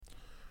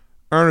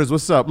Earners,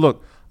 what's up?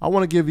 Look, I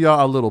want to give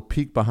y'all a little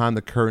peek behind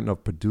the curtain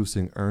of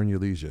producing Earn Your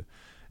Leisure.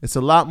 It's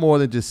a lot more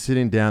than just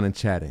sitting down and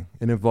chatting.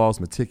 It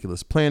involves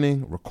meticulous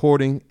planning,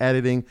 recording,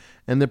 editing,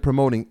 and then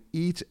promoting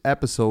each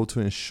episode to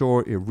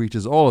ensure it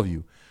reaches all of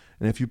you.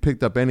 And if you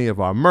picked up any of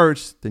our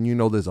merch, then you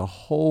know there's a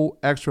whole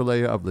extra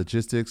layer of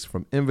logistics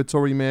from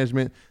inventory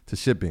management to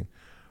shipping.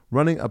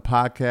 Running a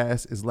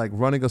podcast is like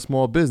running a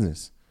small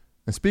business.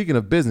 And speaking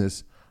of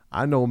business,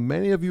 I know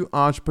many of you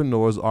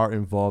entrepreneurs are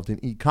involved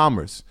in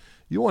e-commerce.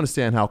 You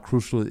understand how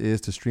crucial it is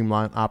to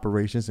streamline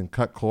operations and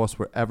cut costs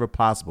wherever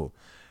possible.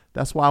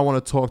 That's why I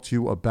want to talk to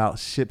you about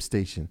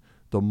ShipStation,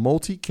 the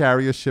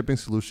multi-carrier shipping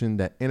solution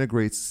that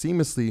integrates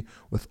seamlessly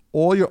with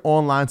all your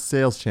online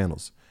sales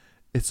channels.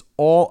 It's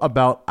all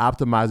about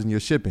optimizing your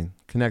shipping,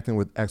 connecting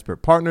with expert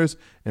partners,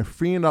 and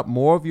freeing up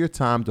more of your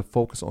time to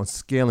focus on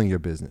scaling your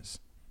business.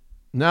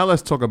 Now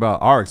let's talk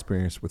about our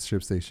experience with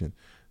ShipStation.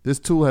 This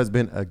tool has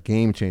been a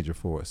game changer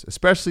for us,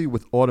 especially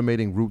with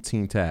automating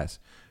routine tasks.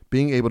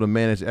 Being able to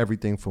manage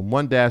everything from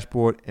one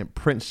dashboard and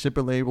print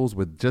shipping labels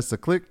with just a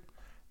click,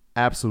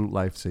 absolute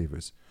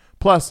lifesavers.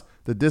 Plus,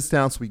 the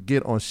discounts we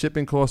get on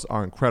shipping costs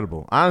are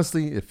incredible.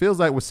 Honestly, it feels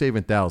like we're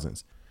saving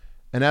thousands.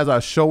 And as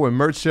our show and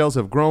merch sales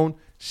have grown,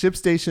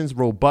 ShipStation's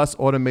robust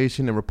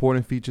automation and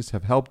reporting features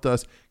have helped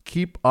us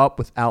keep up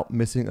without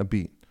missing a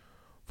beat.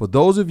 For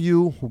those of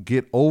you who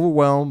get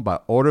overwhelmed by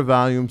order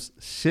volumes,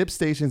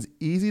 ShipStation's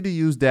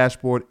easy-to-use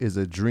dashboard is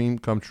a dream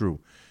come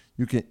true.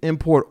 You can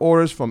import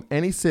orders from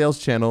any sales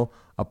channel,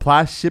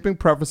 apply shipping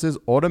preferences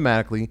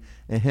automatically,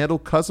 and handle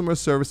customer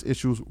service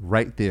issues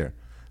right there.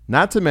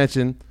 Not to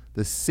mention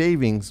the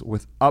savings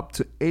with up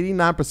to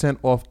 89%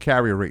 off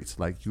carrier rates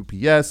like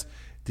UPS,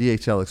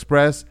 DHL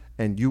Express,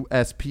 and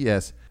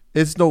USPS.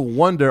 It's no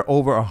wonder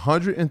over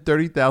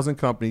 130,000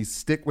 companies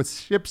stick with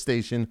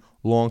ShipStation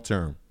long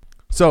term.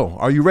 So,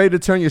 are you ready to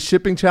turn your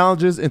shipping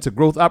challenges into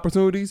growth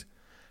opportunities?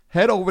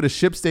 Head over to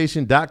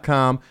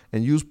ShipStation.com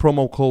and use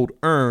promo code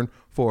EARN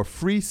for a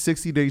free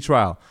 60-day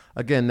trial.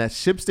 Again, that's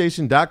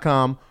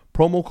ShipStation.com,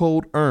 promo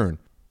code EARN.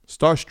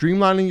 Start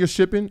streamlining your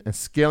shipping and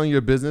scaling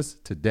your business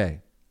today.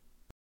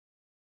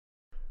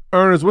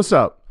 Earners, what's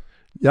up?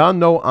 Y'all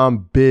know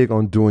I'm big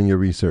on doing your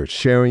research,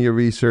 sharing your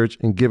research,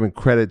 and giving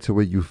credit to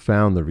where you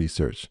found the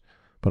research.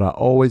 But I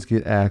always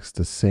get asked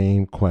the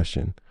same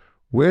question.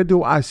 Where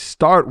do I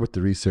start with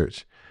the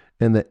research?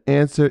 And the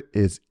answer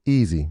is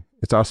easy.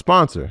 It's our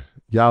sponsor,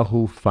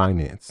 Yahoo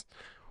Finance.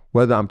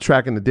 Whether I'm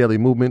tracking the daily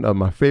movement of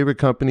my favorite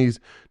companies,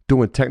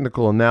 doing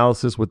technical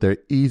analysis with their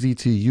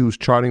easy-to-use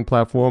charting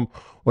platform,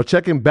 or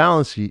checking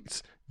balance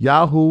sheets,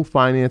 Yahoo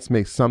Finance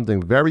makes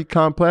something very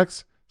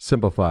complex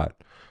simplified.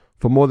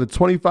 For more than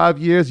 25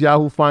 years,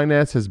 Yahoo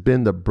Finance has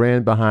been the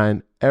brand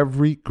behind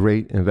every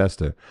great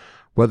investor.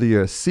 Whether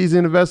you're a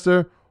seasoned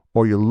investor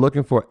or you're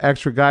looking for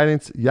extra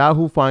guidance,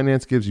 Yahoo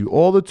Finance gives you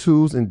all the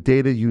tools and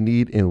data you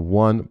need in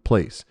one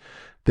place.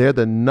 They're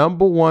the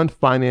 #1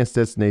 finance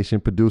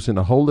destination, producing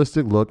a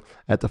holistic look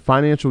at the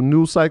financial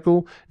news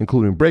cycle,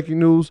 including breaking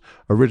news,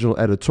 original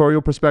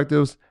editorial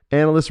perspectives,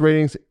 analyst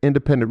ratings,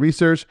 independent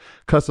research,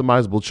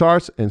 customizable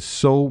charts, and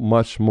so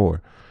much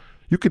more.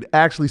 You could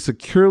actually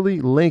securely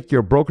link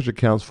your brokerage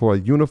accounts for a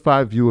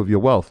unified view of your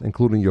wealth,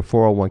 including your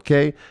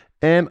 401k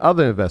and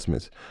other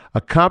investments. A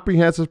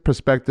comprehensive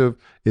perspective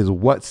is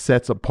what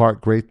sets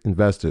apart great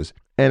investors.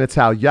 And it's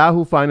how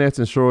Yahoo Finance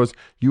ensures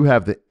you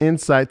have the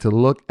insight to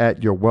look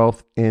at your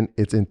wealth in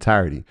its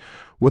entirety.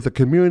 With a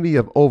community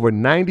of over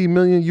 90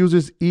 million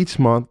users each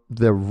month,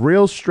 the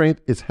real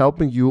strength is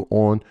helping you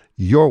on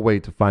your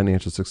way to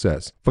financial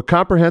success. For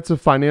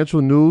comprehensive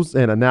financial news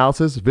and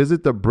analysis,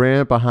 visit the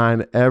brand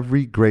behind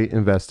every great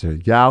investor,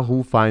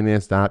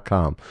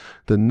 yahoofinance.com.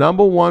 The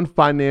 #1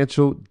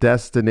 financial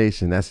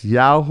destination. That's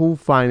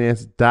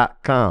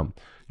yahoofinance.com.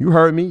 You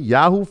heard me,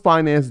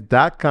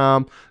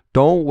 yahoofinance.com.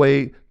 Don't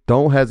wait.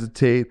 Don't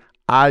hesitate.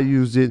 I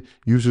use it.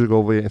 You should go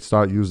over there and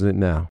start using it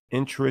now.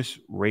 Interest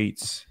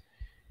rates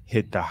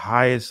hit the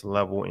highest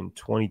level in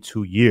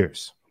 22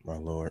 years. My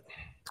Lord.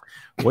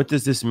 What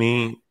does this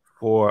mean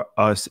for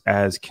us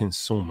as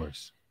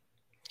consumers?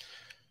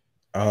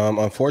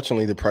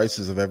 Unfortunately, the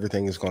prices of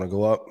everything is going to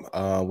go up.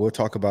 We'll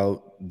talk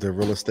about the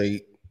real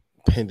estate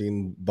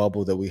pending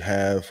bubble that we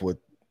have with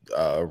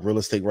real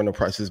estate rental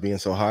prices being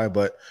so high.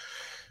 But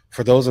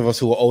for those of us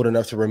who are old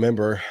enough to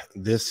remember,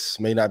 this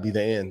may not be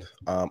the end.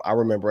 I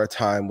remember a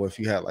time where if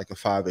you had like a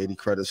 580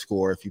 credit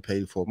score, if you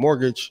paid for a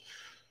mortgage,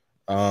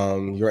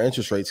 your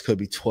interest rates could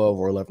be 12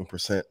 or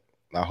 11%.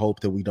 I hope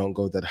that we don't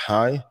go that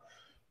high.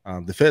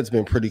 The Fed's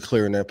been pretty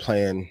clear in their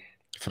plan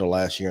for the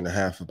last year and a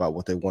half about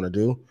what they want to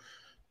do.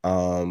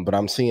 But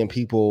I'm seeing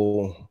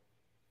people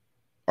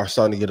are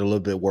starting to get a little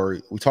bit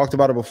worried. We talked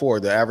about it before.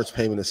 The average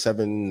payment is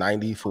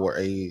 $790 for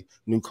a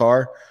new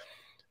car.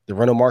 The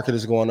rental market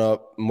is going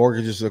up.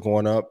 Mortgages are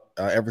going up.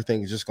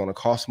 Everything is just going to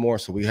cost more.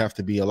 So we have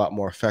to be a lot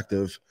more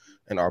effective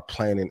in our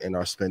planning and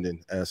our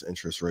spending as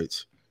interest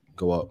rates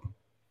go up.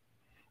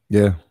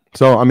 Yeah.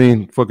 So, I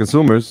mean, for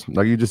consumers,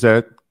 like you just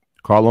said,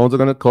 car loans are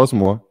going to cost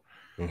more.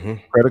 Mm-hmm.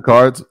 Credit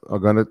cards are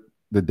going to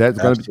The debt's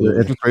going to be, the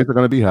interest rates are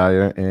going to be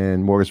higher,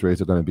 and mortgage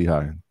rates are going to be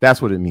higher.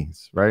 That's what it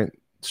means, right?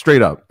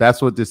 Straight up.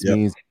 That's what this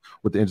means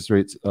with the interest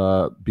rates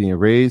being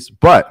raised.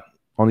 But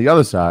on the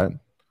other side,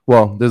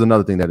 well, there's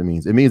another thing that it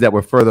means. It means that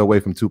we're further away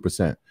from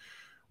 2%,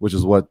 which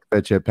is what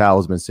Fed Chair Powell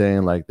has been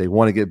saying. Like, they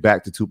want to get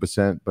back to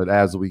 2%, but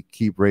as we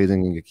keep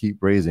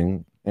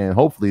raising, and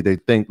hopefully they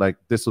think like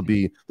there'll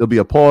be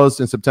a pause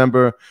in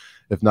September,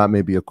 if not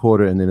maybe a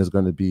quarter, and then it's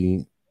going to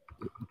be,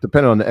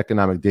 depending on the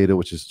economic data,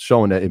 which is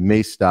showing that it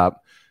may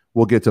stop,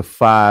 we'll get to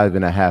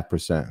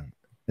 5.5%,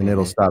 and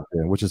it'll stop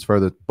there, which is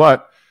further.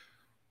 But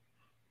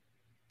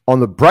on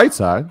the bright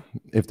side,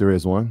 if there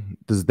is one,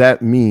 does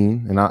that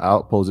mean, and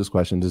I'll pose this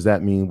question, does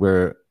that mean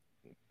where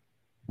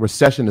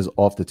recession is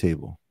off the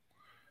table?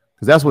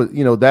 Because that's what,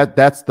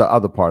 that's the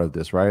other part of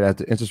this, right? As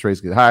the interest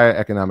rates get higher,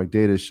 economic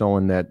data is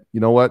showing that,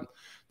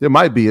 there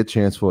might be a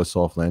chance for a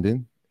soft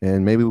landing,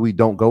 and maybe we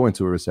don't go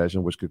into a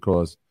recession, which could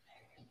cause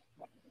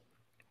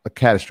a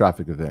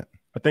catastrophic event.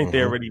 I think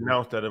they already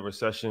announced that a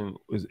recession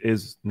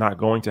is not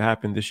going to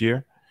happen this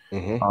year.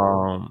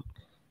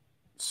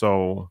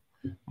 So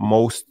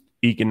most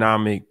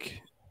economic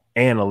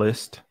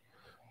analysts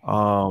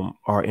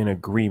are in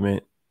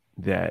agreement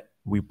that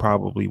we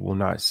probably will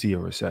not see a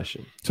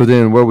recession. So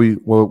then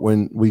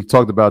when we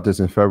talked about this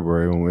in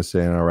February, when we were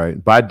saying, all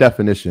right, by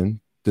definition,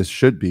 this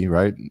should be,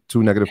 right,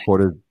 2 negative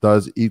quarters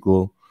does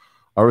equal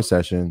a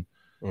recession.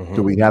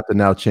 Do we have to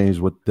now change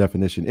what the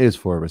definition is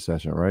for a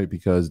recession, right?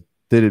 Because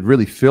did it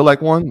really feel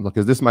like one?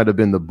 Because this might have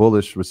been the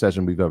bullish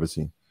recession we've ever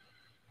seen.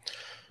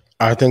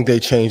 I think they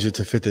changed it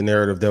to fit the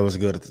narrative that was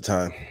good at the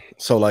time.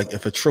 So, like,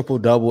 if a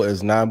triple-double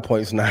is 9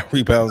 points, 9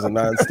 rebounds, and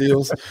 9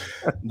 steals,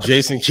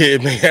 Jason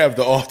Kidd may have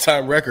the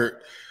all-time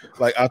record.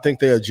 Like, I think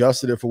they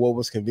adjusted it for what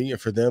was convenient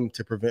for them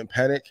to prevent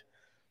panic.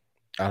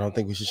 I don't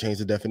think we should change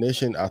the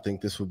definition. I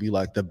think this would be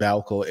like the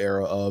Balco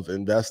era of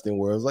investing,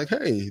 where it's like,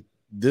 hey,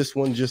 this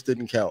one just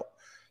didn't count,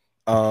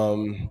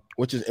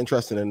 which is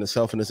interesting in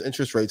itself. And as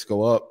interest rates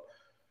go up,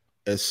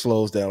 it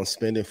slows down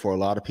spending for a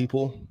lot of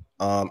people.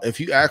 If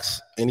you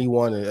ask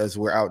anyone as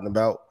we're out and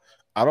about,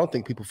 I don't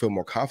think people feel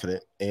more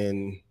confident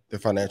in their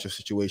financial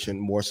situation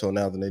more so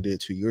now than they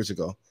did 2 years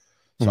ago.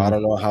 So I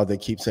don't know how they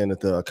keep saying that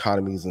the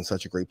economy is in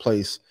such a great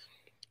place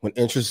when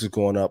interest is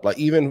going up. Like,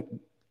 even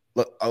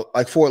like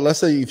let's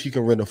say if you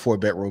can rent a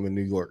 4-bedroom in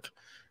New York,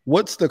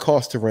 what's the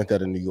cost to rent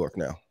that in New York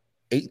now?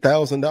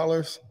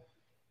 $8,000.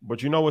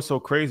 But what's so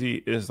crazy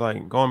is,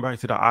 like, going back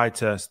to the eye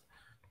test.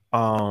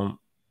 I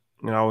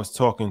was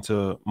talking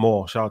to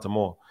Maul, shout out to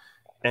Maul,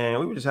 and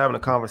we were just having a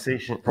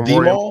conversation from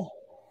Roy.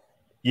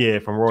 Yeah,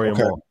 from Roy and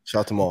Maul.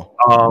 Shout out to Maul.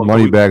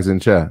 Money bags in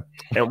chat.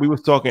 And we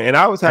was talking, and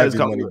I was had this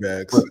money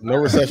bags. No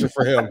recession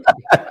for him.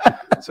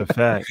 It's a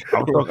fact.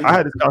 I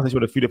had this conversation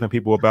with a few different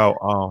people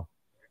about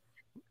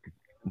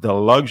the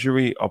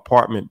luxury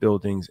apartment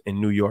buildings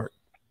in New York.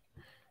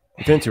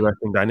 It's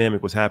interesting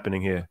dynamic was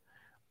happening here.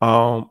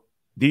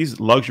 These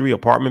luxury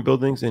apartment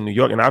buildings in New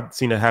York, and I've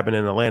seen it happen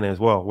in Atlanta as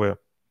well, where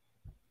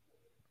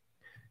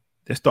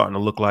they're starting to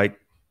look like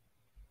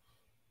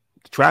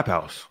the trap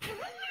house.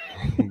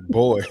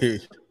 Boy,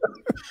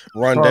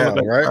 run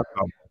down, right?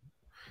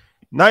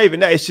 Not even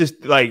that. It's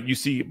just like you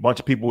see a bunch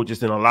of people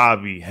just in a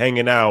lobby,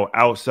 hanging out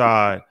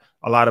outside.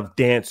 A lot of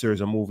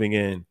dancers are moving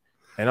in.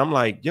 And I'm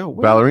like, yo,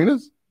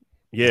 ballerinas?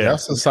 Yeah.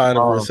 That's a sign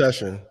of a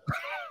recession.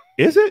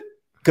 Is it?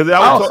 Because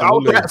I was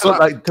talking to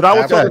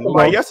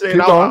somebody yesterday,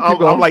 and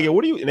I'm like, yo,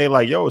 what do you? And they're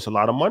like, yo, it's a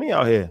lot of money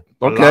out here.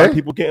 Okay, a lot of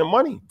people getting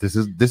money. This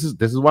is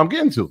what I'm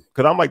getting to.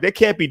 Because I'm like, there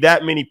can't be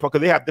that many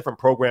because they have different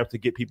programs to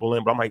get people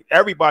in. But I'm like,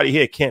 everybody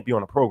here can't be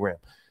on a program.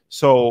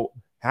 So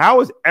how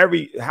is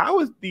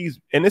these?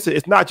 And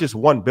it's not just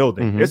one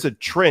building. It's a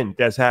trend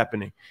that's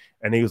happening.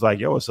 And he was like,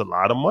 yo, it's a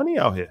lot of money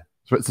out here.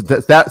 So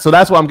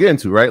that's what I'm getting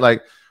to, right?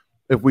 Like,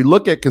 if we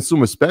look at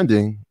consumer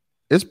spending,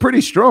 it's pretty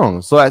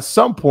strong. So at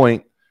some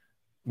point,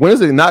 when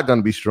is it not going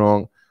to be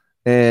strong?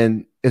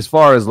 And as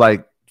far as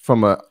like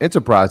from an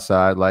enterprise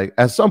side, like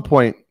at some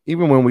point,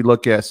 even when we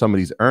look at some of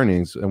these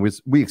earnings, and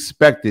we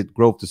expected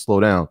growth to slow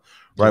down,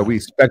 right? We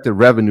expected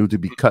revenue to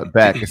be cut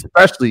back,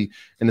 especially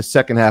in the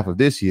second half of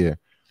this year.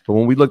 But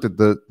when we looked at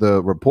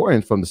the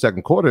reporting from the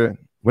second quarter,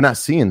 we're not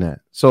seeing that.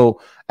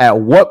 So at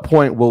what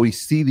point will we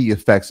see the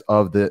effects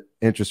of the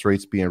interest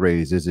rates being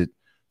raised? Is it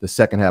the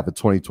second half of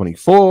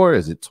 2024?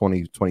 Is it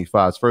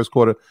 2025's first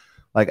quarter?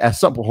 Like, at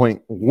some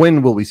point,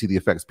 when will we see the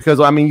effects? Because,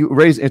 I mean, you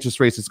raise interest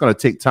rates, it's going to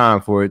take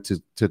time for it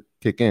to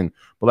kick in.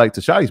 But like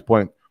to Shadi's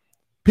point,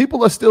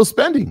 people are still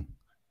spending.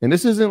 And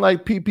this isn't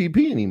like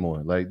PPP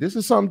anymore. Like, this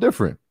is something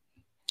different.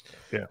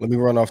 Yeah. Let me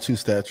run off 2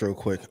 stats real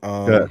quick.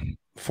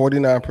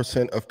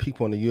 49% of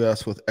people in the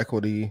U.S. with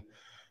equity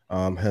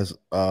has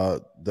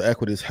the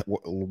equity is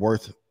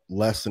worth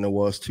less than it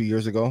was 2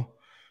 years ago.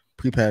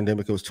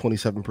 Pre-pandemic, it was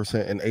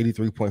 27%, and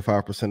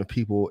 83.5% of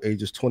people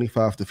ages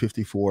 25 to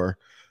 54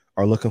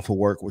 are looking for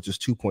work, which is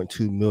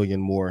 2.2 million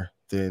more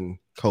than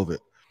COVID.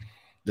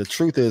 The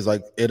truth is,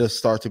 like, it'll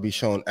start to be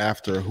shown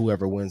after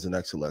whoever wins the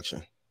next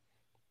election.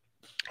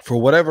 For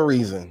whatever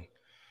reason,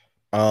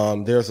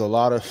 there's a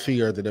lot of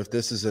fear that if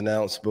this is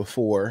announced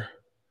before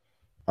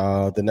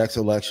the next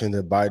election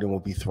that Biden will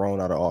be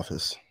thrown out of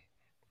office.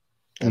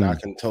 And I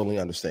can totally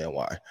understand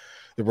why.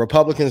 The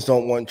Republicans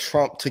don't want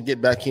Trump to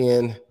get back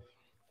in.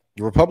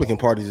 The Republican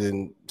Party's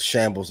in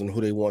shambles and who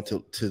they want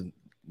to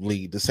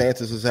lead.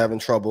 DeSantis is having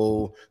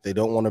trouble. They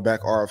don't want to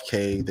back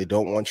RFK. They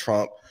don't want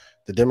Trump.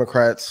 The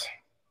Democrats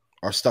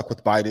are stuck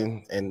with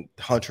Biden and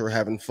Hunter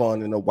having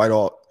fun in the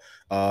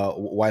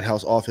White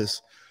House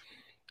office.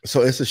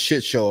 So it's a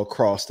shit show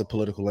across the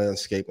political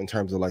landscape in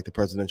terms of like the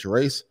presidential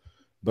race.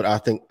 But I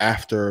think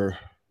after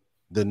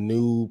the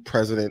new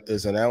president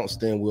is announced,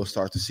 then we'll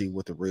start to see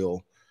what the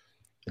real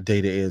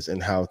data is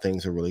and how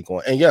things are really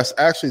going. And yes,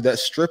 actually, that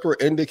stripper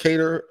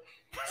indicator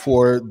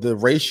for the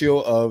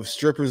ratio of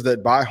strippers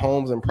that buy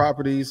homes and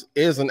properties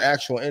is an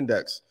actual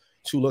index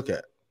to look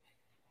at.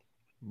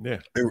 Yeah,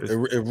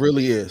 it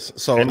really is.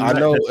 So I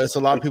know it's a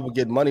lot of people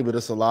getting money, but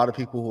it's a lot of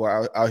people who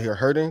are out here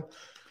hurting.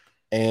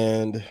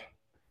 And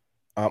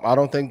I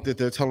don't think that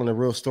they're telling a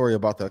real story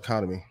about the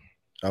economy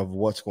of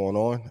what's going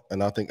on.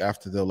 And I think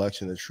after the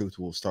election, the truth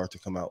will start to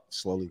come out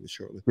slowly but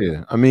surely.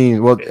 Yeah. I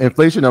mean, well,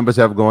 inflation numbers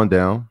have gone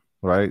down,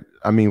 right?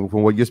 I mean,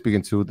 from what you're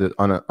speaking to, the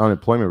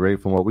unemployment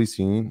rate, from what we've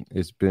seen,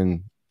 it's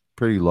been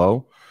pretty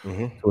low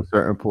to a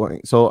certain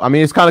point. So, I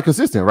mean, it's kind of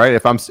consistent, right?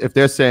 If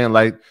they're saying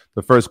like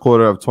the first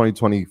quarter of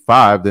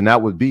 2025, then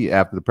that would be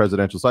after the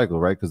presidential cycle,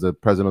 right? Because the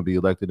president will be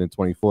elected in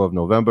 24 of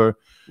November.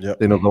 Then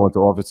they'll go into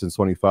office in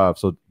 25.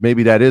 So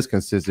maybe that is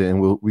consistent,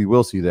 and we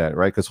will see that,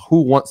 right? Because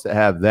who wants to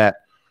have that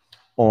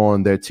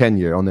on their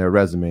tenure, on their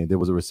resume? There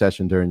was a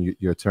recession during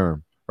your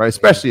term, right?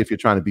 Especially if you're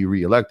trying to be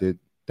reelected.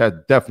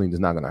 That definitely is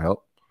not going to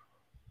help.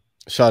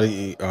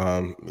 Shadi,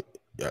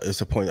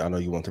 it's a point I know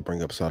you want to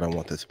bring up, so I don't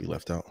want this to be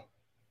left out.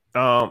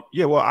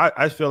 Yeah, well,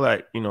 I feel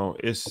like,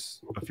 it's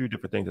a few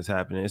different things that's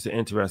happening. It's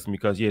interesting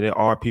because, there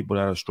are people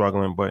that are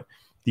struggling, but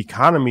the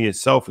economy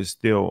itself is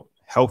still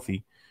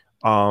healthy.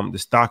 The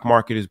stock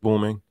market is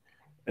booming.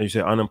 As you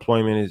said,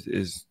 unemployment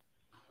is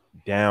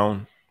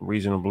down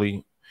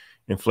reasonably.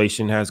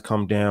 Inflation has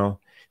come down.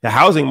 The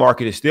housing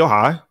market is still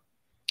high.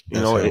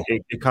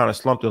 It kind of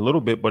slumped a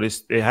little bit, but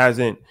it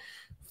hasn't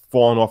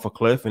fallen off a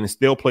cliff. And it's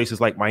still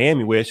places like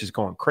Miami where it's just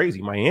going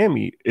crazy.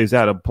 Miami is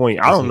at a point,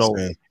 I don't know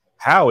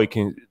how it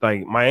can,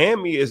 like,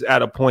 Miami is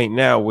at a point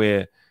now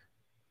where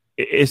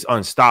it's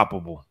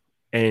unstoppable.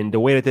 And the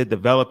way that they're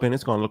developing,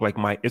 it's going to look like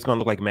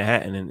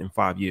Manhattan in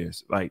 5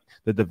 years. Like,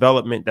 the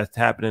development that's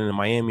happening in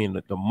Miami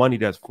and the money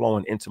that's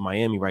flowing into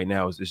Miami right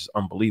now is just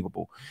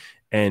unbelievable.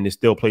 And there's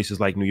still places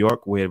like New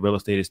York where real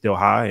estate is still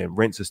high and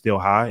rents are still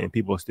high and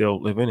people are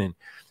still living. And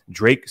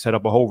Drake set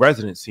up a whole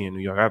residency in New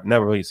York. I've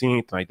never really seen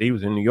anything like that. He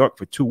was in New York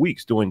for 2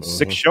 weeks doing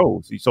 6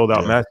 shows. He sold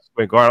out Madison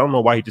Square Garden. I don't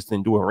know why he just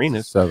didn't do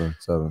arenas. Seven.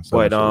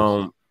 But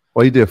well,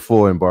 he did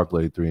 4 in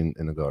Barclay, 3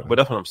 in the Garden. But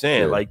that's what I'm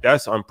saying. Like,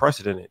 that's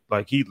unprecedented.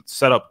 Like, he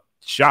set up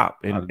shop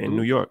in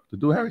New York. To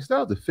do Harry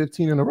Styles did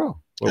 15 in a row.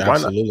 Well,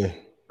 absolutely.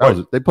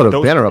 They put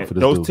a banner up for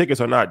this. Those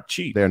tickets are not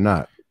cheap. They're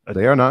not.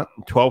 They are not.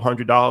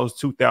 $1,200,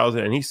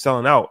 $2,000, and he's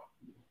selling out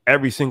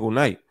every single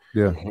night.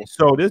 Yeah.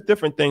 So there's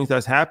different things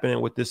that's happening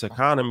with this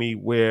economy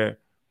where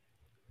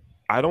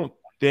I don't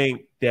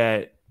think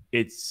that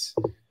it's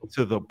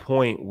to the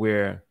point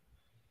where,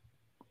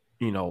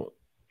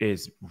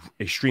 it's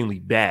extremely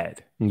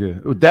bad. Yeah.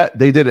 That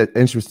they did an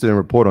interesting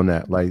report on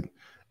that. Like,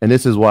 and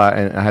this is why,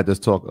 and I had this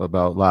talk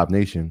about Live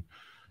Nation,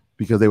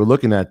 because they were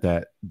looking at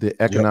that, the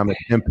economic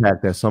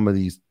impact that some of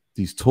these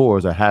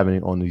tours are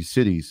having on these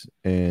cities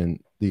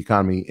and the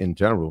economy in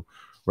general.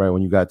 Right,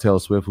 when you got Taylor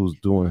Swift, who's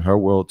doing her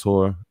world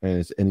tour, and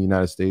it's in the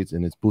United States,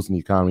 and it's boosting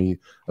the economy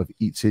of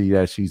each city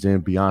that she's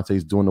in.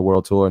 Beyonce's doing the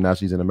world tour, and now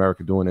she's in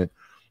America doing it,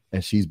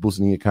 and she's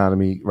boosting the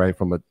economy, right,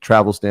 from a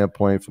travel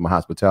standpoint, from a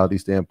hospitality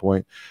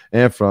standpoint,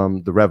 and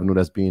from the revenue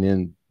that's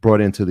being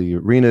brought into the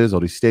arenas or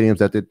the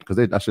stadiums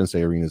I shouldn't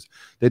say arenas,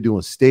 they're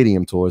doing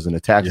stadium tours and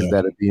the taxes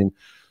that are being.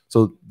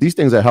 So these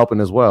things are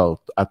helping as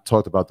well. I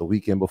talked about the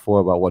weekend before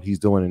about what he's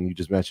doing, and you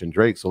just mentioned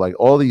Drake. So like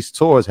all these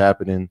tours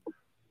happening,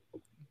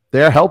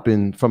 they're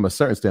helping from a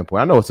certain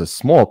standpoint. I know it's a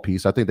small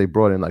piece. I think they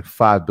brought in like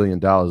 $5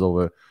 billion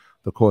over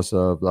the course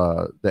of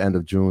the end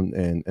of June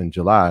and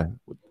July,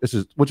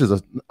 which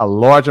is a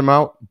large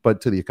amount, but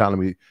to the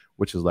economy,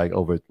 which is like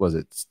over, was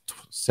it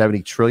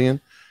 70 trillion?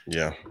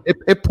 Yeah.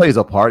 It plays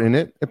a part in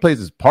it. It plays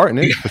its part in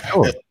it for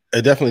sure.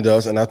 It definitely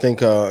does. And I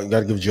think you got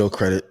to give Joe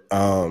credit.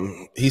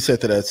 He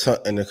said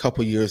that in a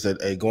couple of years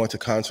that going to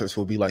concerts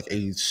will be like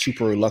a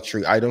super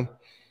luxury item.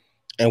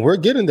 And we're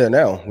getting there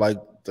now. Like,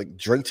 the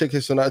Drake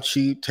tickets are not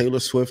cheap. Taylor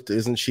Swift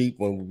isn't cheap.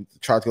 When we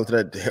tried to go to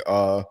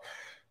that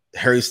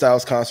Harry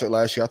Styles concert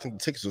last year, I think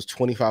the tickets was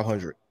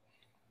 $2,500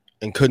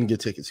 and couldn't get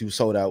tickets. He was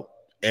sold out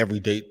every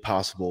date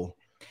possible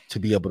to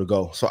be able to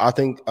go. So I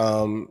think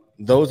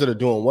those that are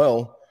doing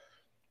well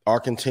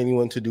are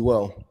continuing to do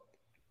well.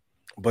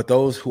 But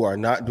those who are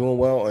not doing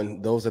well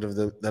and those that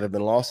have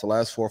been lost the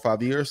last 4 or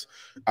 5 years,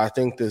 I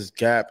think this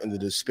gap and the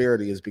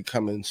disparity is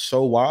becoming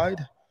so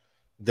wide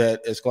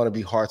that it's going to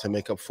be hard to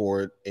make up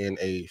for it in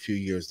a few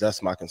years.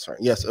 That's my concern.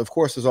 Yes, of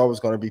course, there's always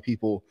going to be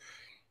people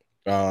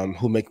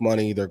who make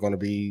money. They're going to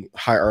be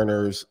high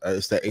earners.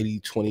 It's that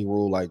 80-20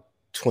 rule. Like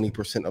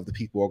 20% of the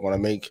people are going to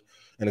make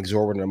an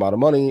exorbitant amount of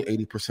money,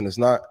 80% is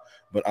not.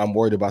 But I'm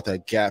worried about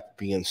that gap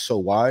being so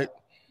wide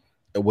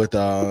with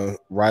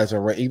rising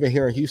rent. Even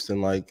here in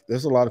Houston, like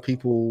there's a lot of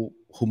people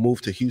who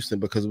moved to Houston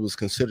because it was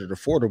considered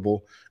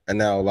affordable, and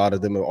now a lot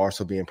of them are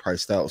also being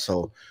priced out.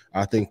 So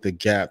I think the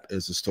gap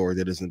is a story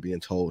that isn't being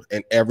told.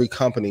 And every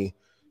company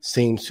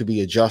seems to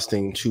be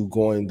adjusting to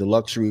going the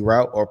luxury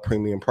route or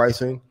premium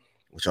pricing,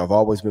 which I've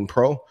always been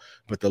pro.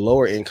 But the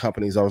lower end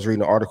companies, I was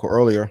reading an article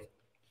earlier,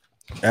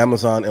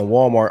 Amazon and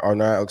Walmart are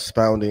now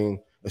expanding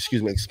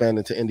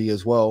to India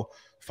as well,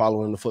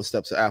 following the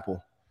footsteps of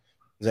Apple.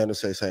 Xander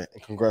say,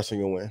 and congrats on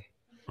your win.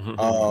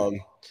 Mm-hmm.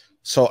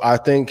 So I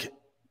think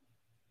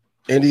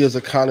India's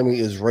economy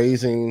is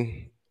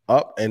raising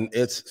up, and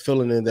it's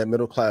filling in that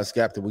middle class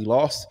gap that we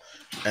lost.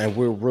 And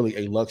we're really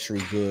a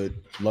luxury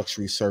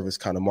service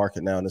kind of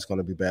market now, and it's going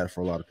to be bad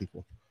for a lot of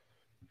people.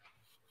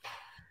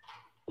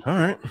 All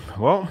right.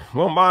 Well,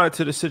 we'll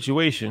monitor the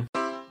situation.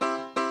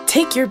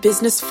 Take your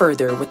business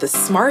further with the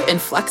smart and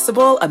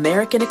flexible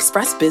American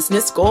Express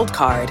Business Gold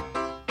Card.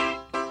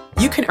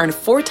 You can earn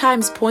 4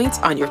 times points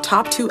on your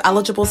top 2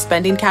 eligible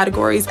spending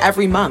categories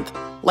every month,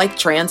 like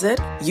transit,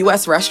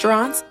 U.S.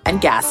 restaurants,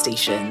 and gas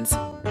stations.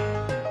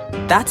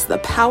 That's the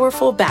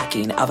powerful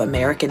backing of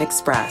American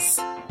Express.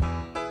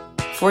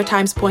 4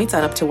 times points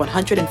on up to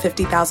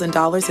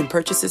 $150,000 in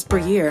purchases per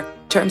year.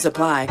 Terms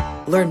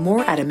apply. Learn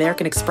more at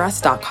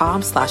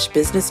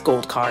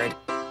americanexpress.com/businessgoldcard.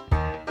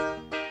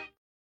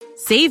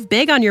 Save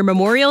big on your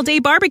Memorial Day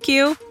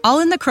barbecue, all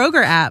in the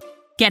Kroger app.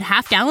 Get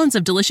half gallons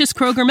of delicious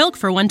Kroger milk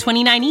for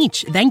 $1.29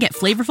 each. Then get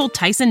flavorful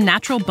Tyson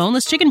natural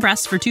boneless chicken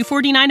breasts for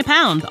 $2.49 a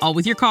pound, all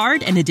with your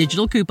card and a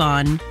digital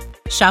coupon.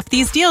 Shop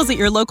these deals at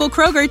your local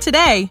Kroger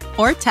today,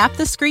 or tap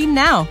the screen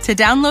now to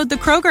download the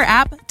Kroger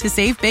app to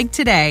save big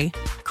today.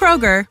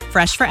 Kroger,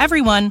 fresh for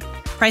everyone.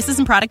 Prices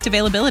and product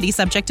availability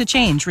subject to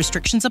change.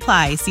 Restrictions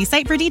apply. See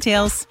site for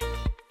details.